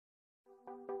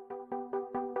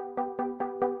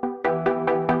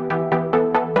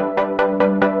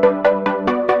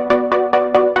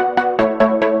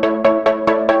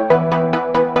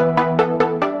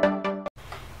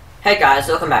Hey guys,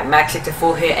 welcome back.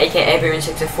 Max64 here, aka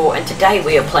Boomin64, and today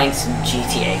we are playing some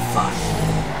GTA 5.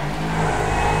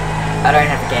 I don't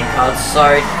have a game card,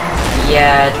 so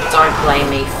yeah, don't blame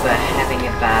me for having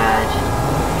a bad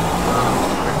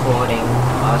recording.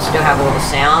 I still have all the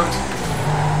sound.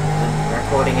 I'm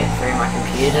recording it through my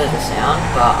computer, the sound,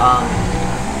 but I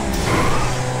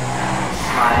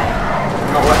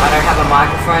don't have a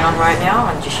microphone on right now.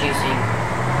 I'm just using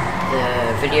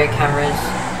the video camera's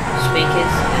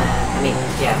speakers,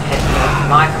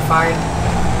 microphone,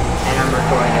 and I'm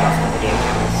recording it off the video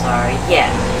camera. So yeah,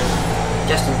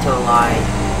 just until I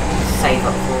save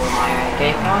up for my own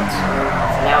game card. So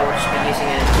for now we'll just be using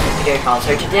a video card.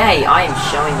 So today I am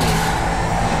showing you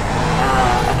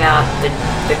about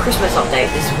the Christmas update.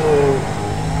 This will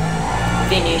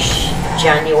finish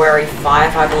January 5,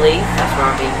 I believe. That's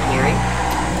what I've been hearing.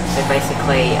 So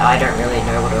basically I don't really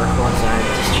know what to record, so I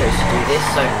just chose to do this.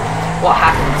 So what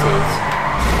happens is,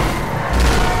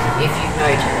 if you've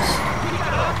noticed,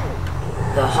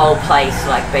 the whole place,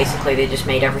 like, basically they just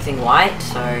made everything white,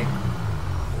 so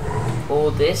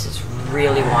all this is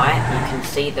really white. You can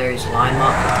see those line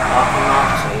marks with the parking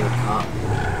marks, so you can't.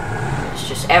 It's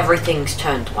just everything's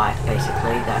turned white,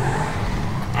 basically. That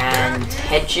and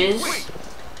hedges.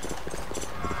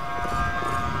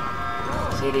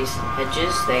 See these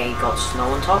hedges? They got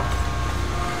snow on top.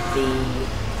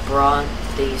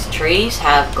 These trees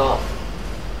have got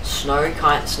snow.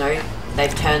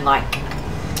 They've turned, like,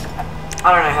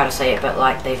 I don't know how to say it, but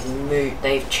like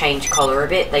they've changed colour a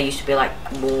bit. They used to be like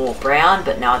more brown,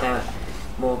 but now they're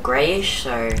more greyish.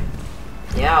 So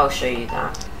yeah, I'll show you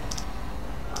that.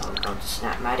 I'll go to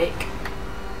Snapmatic.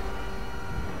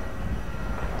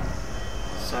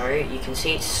 So you can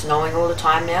see it's snowing all the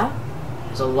time now.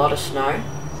 There's a lot of snow.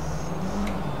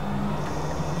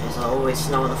 There's always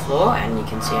snow on the floor, and you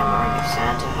can see I'm wearing a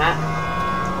Santa hat,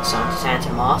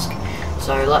 Santa mask.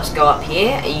 So let's go up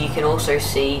here. You can also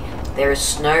see there is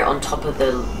snow on top of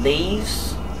the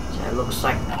leaves, so it looks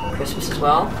like Christmas as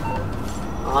well.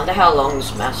 I wonder how long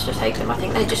this must to take them. I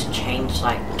think they just changed,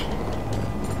 like,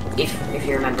 if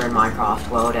you remember in Minecraft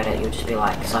World Edit, you'll just be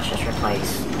like /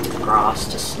 replace grass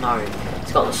to snow.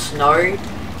 It's got the snow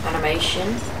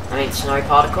animation, snow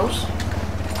particles.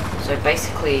 So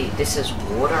basically this is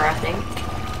water, I think,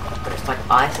 but it's like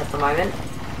ice at the moment,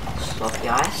 sloppy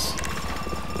ice.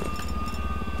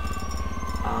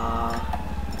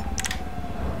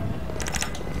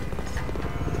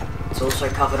 It's also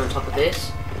covered on top of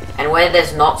this, and where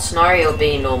there's not snow it'll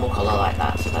be a normal colour like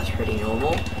that, so that's pretty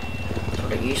normal. That's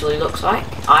what it usually looks like.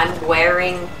 I'm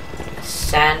wearing a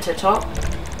Santa top,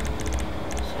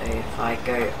 so if I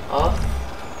go off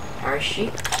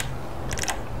parachute,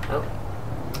 go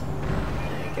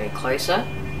closer.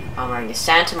 I'm wearing a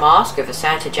Santa mask with a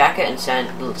Santa jacket and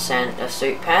Santa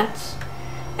suit pants,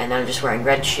 and then I'm just wearing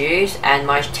red shoes, and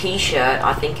my t-shirt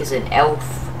I think is an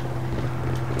elf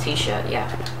t-shirt, yeah.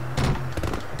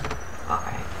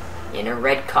 Okay, in a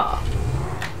red car.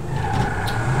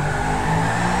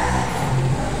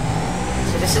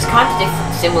 So this is kind of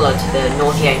similar to the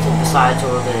Naughty Angel, besides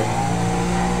all the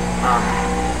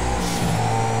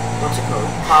what's it called?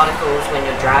 Particles when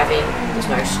you're driving. There's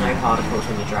no snow particles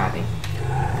when you're driving.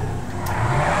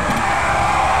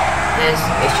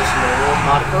 It's just normal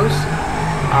particles.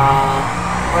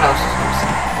 What else is going to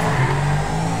say?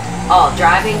 Oh,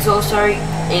 driving's also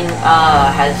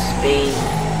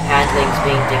handling's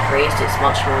being decreased. It's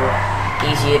much more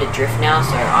easier to drift now,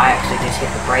 so I actually just hit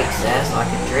the brakes there so I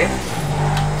can drift.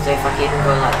 So if I keep on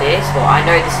going like this, well, I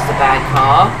know this is a bad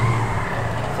car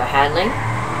for handling,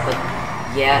 but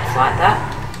yeah, it's like that.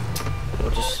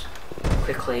 We'll just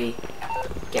quickly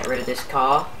get rid of this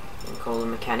car and call the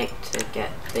mechanic to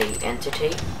get the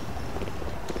entity.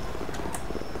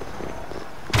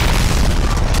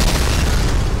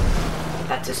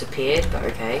 That disappeared, but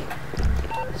okay.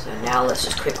 So now let's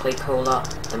just quickly call up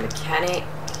the mechanic.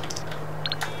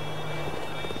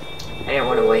 I don't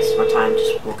want to waste my time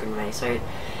just walking away. So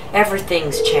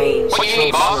everything's changed.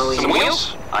 It's all snowy. Some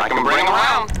wheels? I can bring them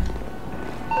around.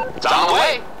 It's on the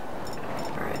way.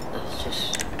 Alright, let's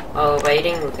just... While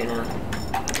waiting, we're gonna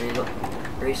look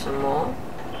through some more.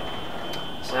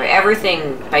 So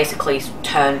everything basically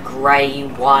turned grey,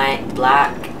 white,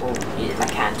 black. Well, yeah, I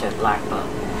can turn black, but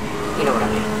you know what I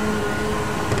mean.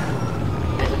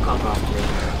 There's a cop after me.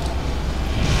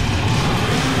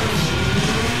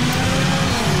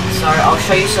 So I'll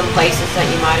show you some places that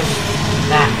you might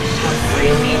have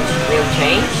real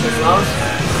change as well.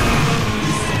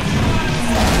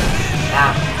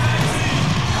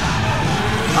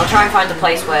 try and find a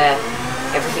place where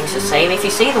everything's the same. If you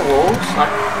see the walls,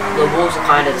 like the walls are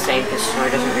kind of the same because snow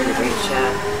doesn't really reach.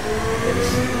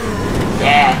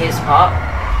 Yeah, here's the part.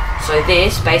 So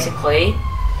this basically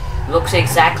looks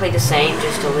exactly the same,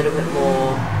 just a little bit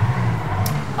more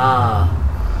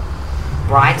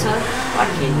brighter,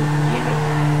 like in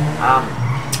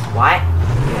white.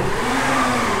 Yeah.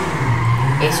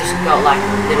 It's just got like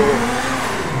little.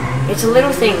 It's a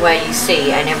little thing where you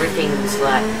see and everything's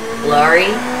like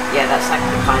blurry. Yeah, that's like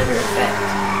the kind of effect,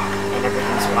 and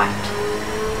everything's white.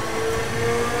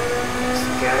 Let's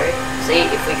go. See,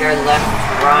 if we go left,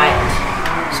 right,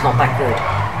 it's not that good.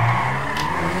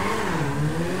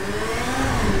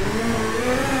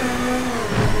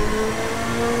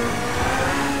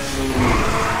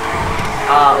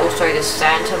 Also the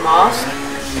Santa mask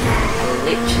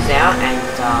glitches out and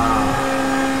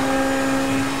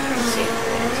let's see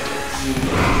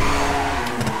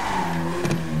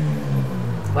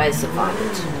where's the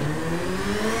violet?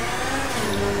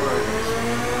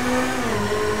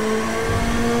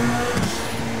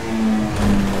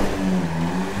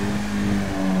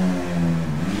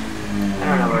 I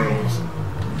don't know where it is.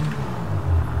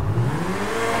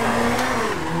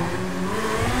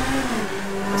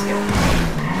 Let's go.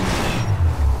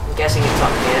 I'm guessing it's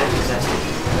up here because that's the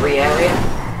free area.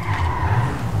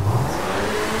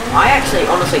 I actually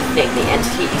honestly think the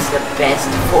Entity is the best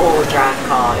four-wheel drive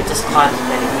car. It just climbs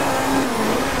better.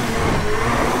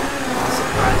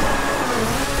 Surprising.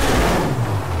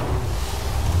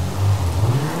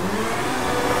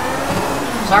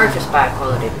 Sorry if it's bad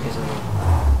quality because of that.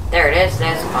 There it is,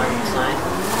 there's the final sign.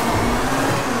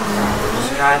 We'll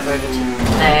just drive over to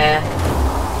there.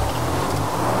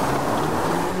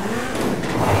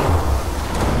 Okay.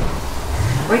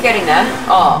 We're getting there.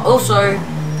 Oh, also,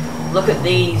 look at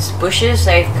these bushes,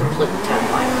 they've completely turned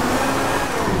white.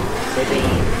 They've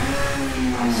been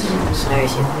snowy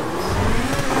things.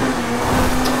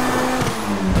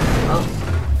 Oh,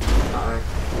 no.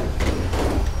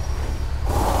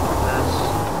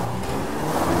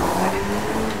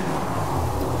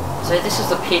 So this is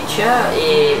the picture,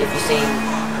 if you've seen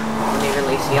when they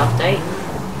release the update.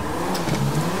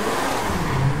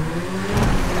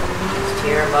 Just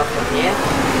here above from here.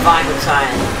 Vinewood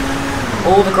sign.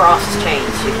 All the grass has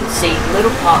changed. You can see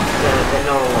little parts of the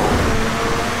normal.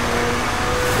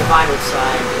 The Vinewood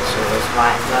sign is always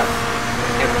white, but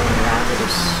everything around it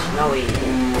is snowy.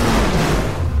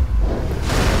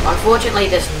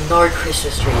 Unfortunately, there's no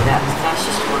Christmas tree. That's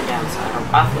just one downside.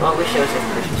 I wish there was a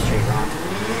Christmas tree around.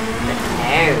 But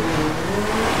no.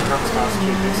 Rockstar's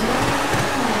too busy.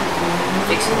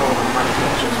 Fixing all the money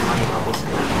pictures, money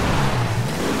obviously.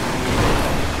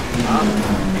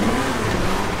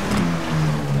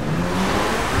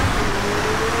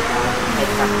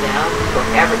 Head back down. Look,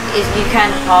 you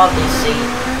can hardly see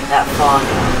that far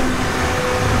now.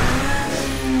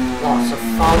 Lots of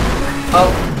fog.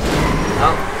 Oh.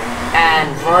 Oh. And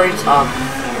roads are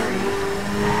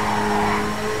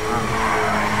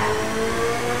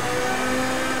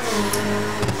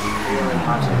really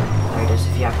hard to notice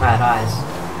if you have bad eyes.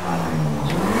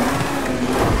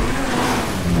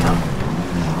 No.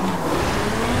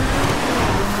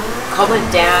 Comment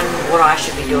down what I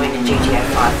should be doing in GTA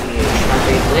 5 for you. Should I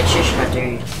do glitches? Should I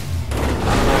do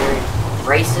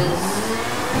races?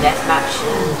 Death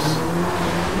matches?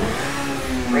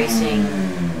 Racing?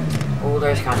 All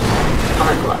those kinds of things.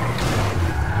 Comment below.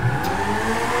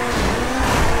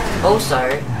 Also,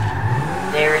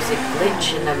 there is a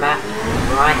glitch in the map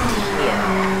right here.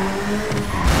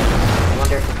 I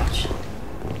wonder if I touch it.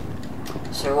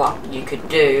 So what you could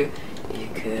do, you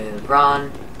could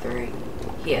run through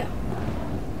here.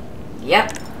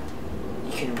 Yep.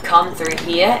 You can come through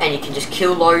here and you can just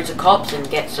kill loads of cops and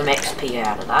get some XP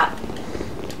out of that.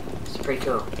 It's pretty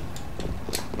cool.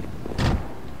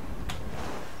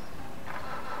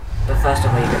 But first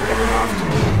of all, you've got to get them off to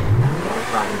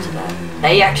run into that.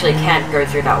 They actually can't go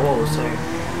through that wall, so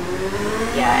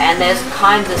yeah, and there's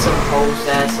kind of some holes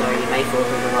there, so you may fall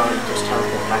through the wall and just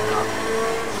teleport back up.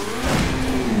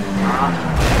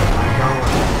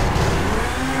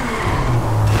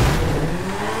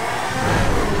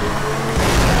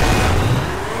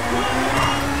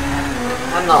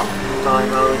 I'm not going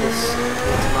well with this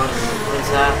mod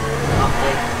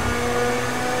update.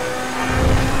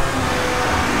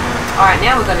 Alright,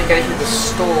 now we're going to go to the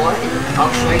store and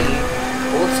I'll show you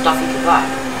all the stuff you can buy.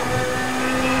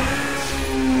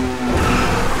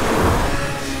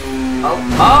 Oh,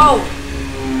 oh!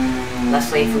 Let's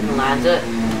see if we can land it.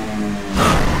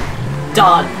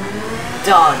 Done!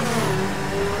 Done!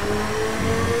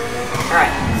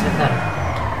 Alright, let's have that.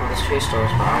 Well, there's two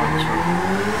stores, but I want this one.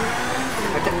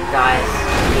 Okay, guys.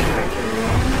 need to go kill them.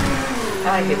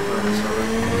 How many people are in this server?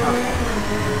 Okay.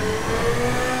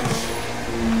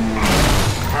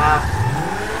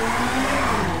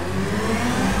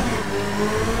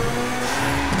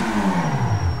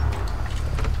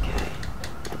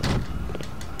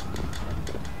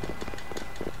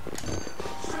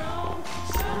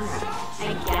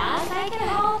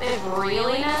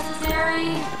 Really necessary?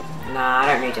 Nah, I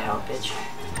don't need to help, bitch.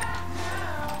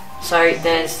 So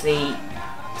there's the.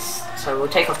 So we'll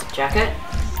take off the jacket.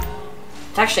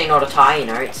 It's actually not a tie, you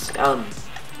know. It's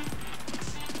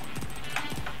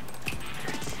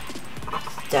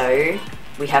So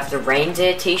we have the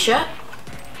reindeer T-shirt,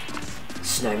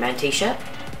 snowman T-shirt.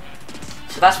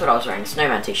 So that's what I was wearing.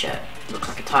 Snowman T-shirt. Looks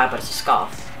like a tie, but it's a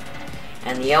scarf.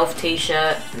 And the elf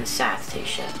T-shirt and the Santa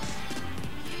T-shirt.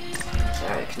 So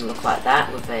it can look like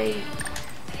that with a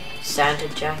Santa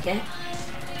jacket.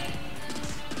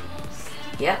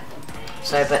 Yep.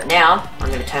 So, but now I'm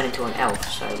going to turn into an elf.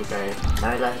 So we go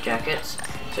no leather jackets.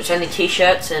 So it's only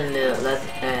t-shirts and the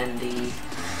leather and the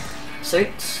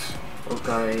suits. We'll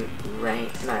go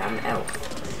no, I'm an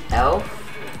elf. Elf.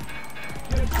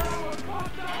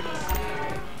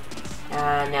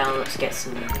 Now let's get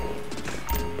some.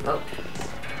 Oh.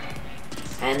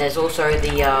 And there's also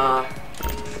the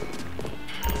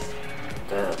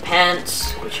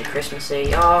pants, which are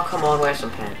Christmassy. Oh, come on, wear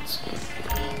some pants.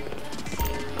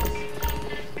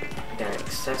 There are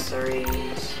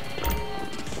accessories.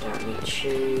 Don't need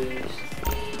shoes.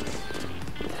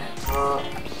 There are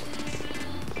tops.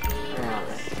 Where are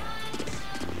they?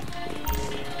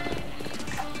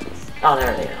 Oh,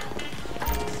 there they are.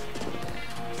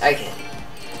 Okay.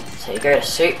 So you go to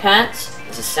suit pants,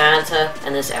 there's a Santa,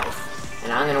 and there's elf.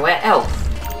 And I'm gonna wear elf.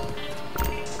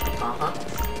 Uh-huh.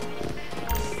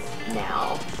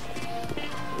 Now,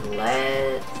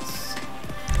 let's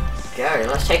go.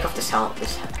 Let's take off this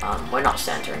helmet. We're not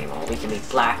Santa anymore. We can be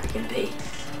black. We can be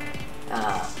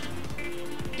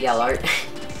yellow.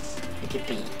 We could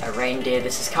be a reindeer.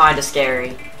 This is kind of scary.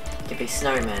 You could be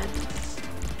snowman.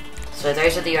 So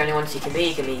those are the only ones you can be.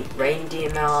 You can be reindeer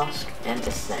mask and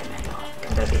the snowman mask.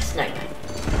 I'm gonna be a snowman.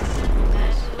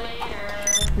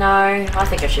 No, I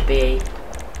think I should be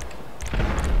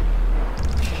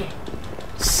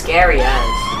scary as.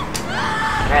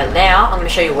 Alright, now I'm going to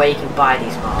show you where you can buy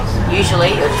these masks. Usually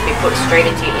it'll just be put straight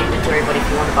into your inventory, but if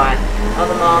you want to buy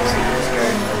other masks, you can just go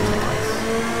to this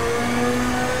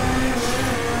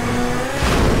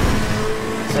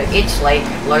place. So it's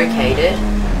located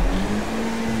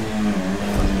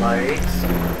loads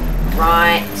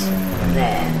right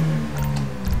there.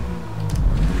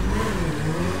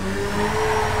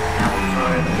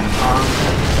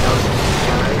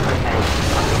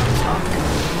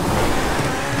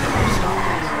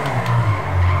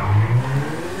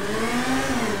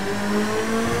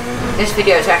 This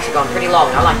video has actually gone pretty long.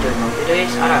 I like doing long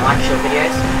videos. I don't like short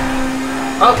videos.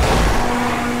 Oh!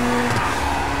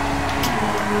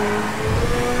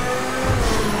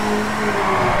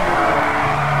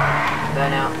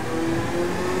 Burn out.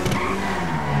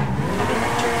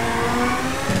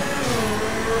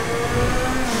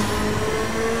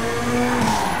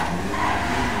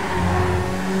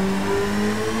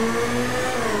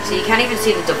 So you can't even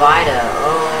see the divider.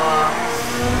 Oh,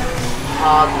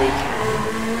 hardly can.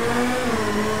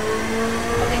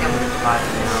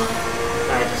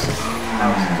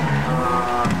 Now.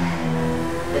 No,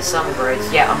 there's some roads.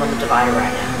 Yeah, I'm on the divider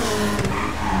right now.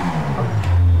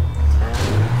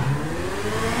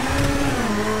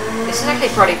 This is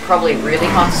actually probably really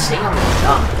hard to see on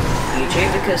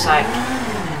YouTube because like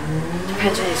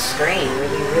depends on your screen.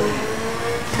 Really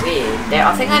weird. There,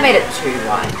 I think they made it too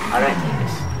wide. I don't think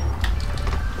this.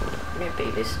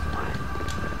 Maybe this wide.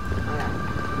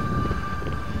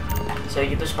 Okay. So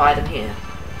you just buy them here.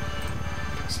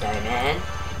 Snowman,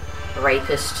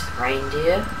 rapist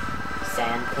reindeer,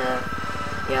 Santa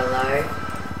yellow,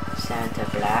 Santa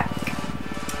black,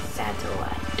 Santa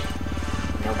white.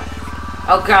 No white.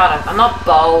 Oh god, I'm not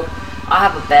bald. I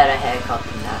have a better haircut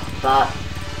than that, but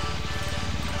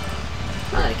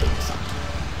I'm gonna keep this on.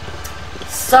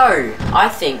 So, I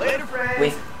think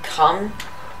we've come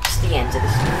to the end of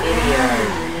this video.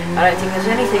 I don't think there's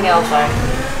anything else I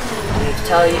need to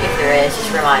tell you. If there is,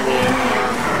 just remind me in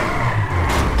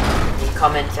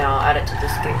comments and I'll add it to the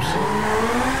description.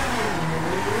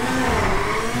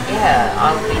 Yeah,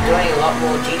 I'll be doing a lot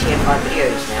more GTA 5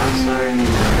 videos now, so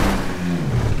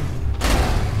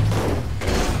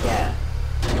yeah.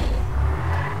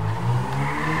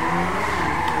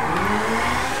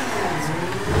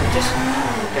 Just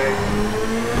go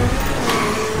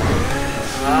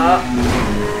up.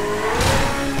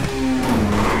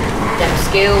 Them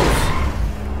skills.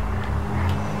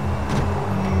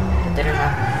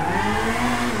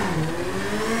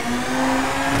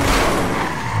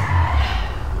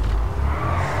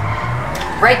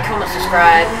 rate, comment,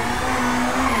 subscribe.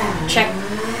 Check.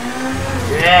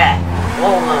 Yeah.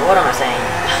 What am I saying?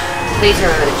 Please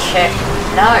remember to check.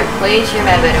 No, please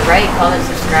remember to rate, comment,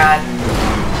 subscribe,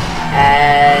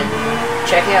 and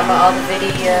check out my other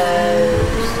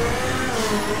videos.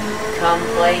 Come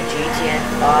play GTA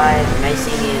 5. You may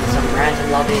see me in some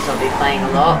random lobbies. I'll be playing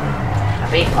a lot.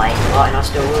 I've been playing a lot, and I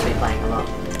still will be playing a lot.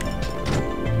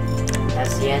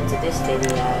 That's the end of this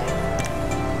video.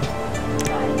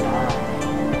 Bye bye.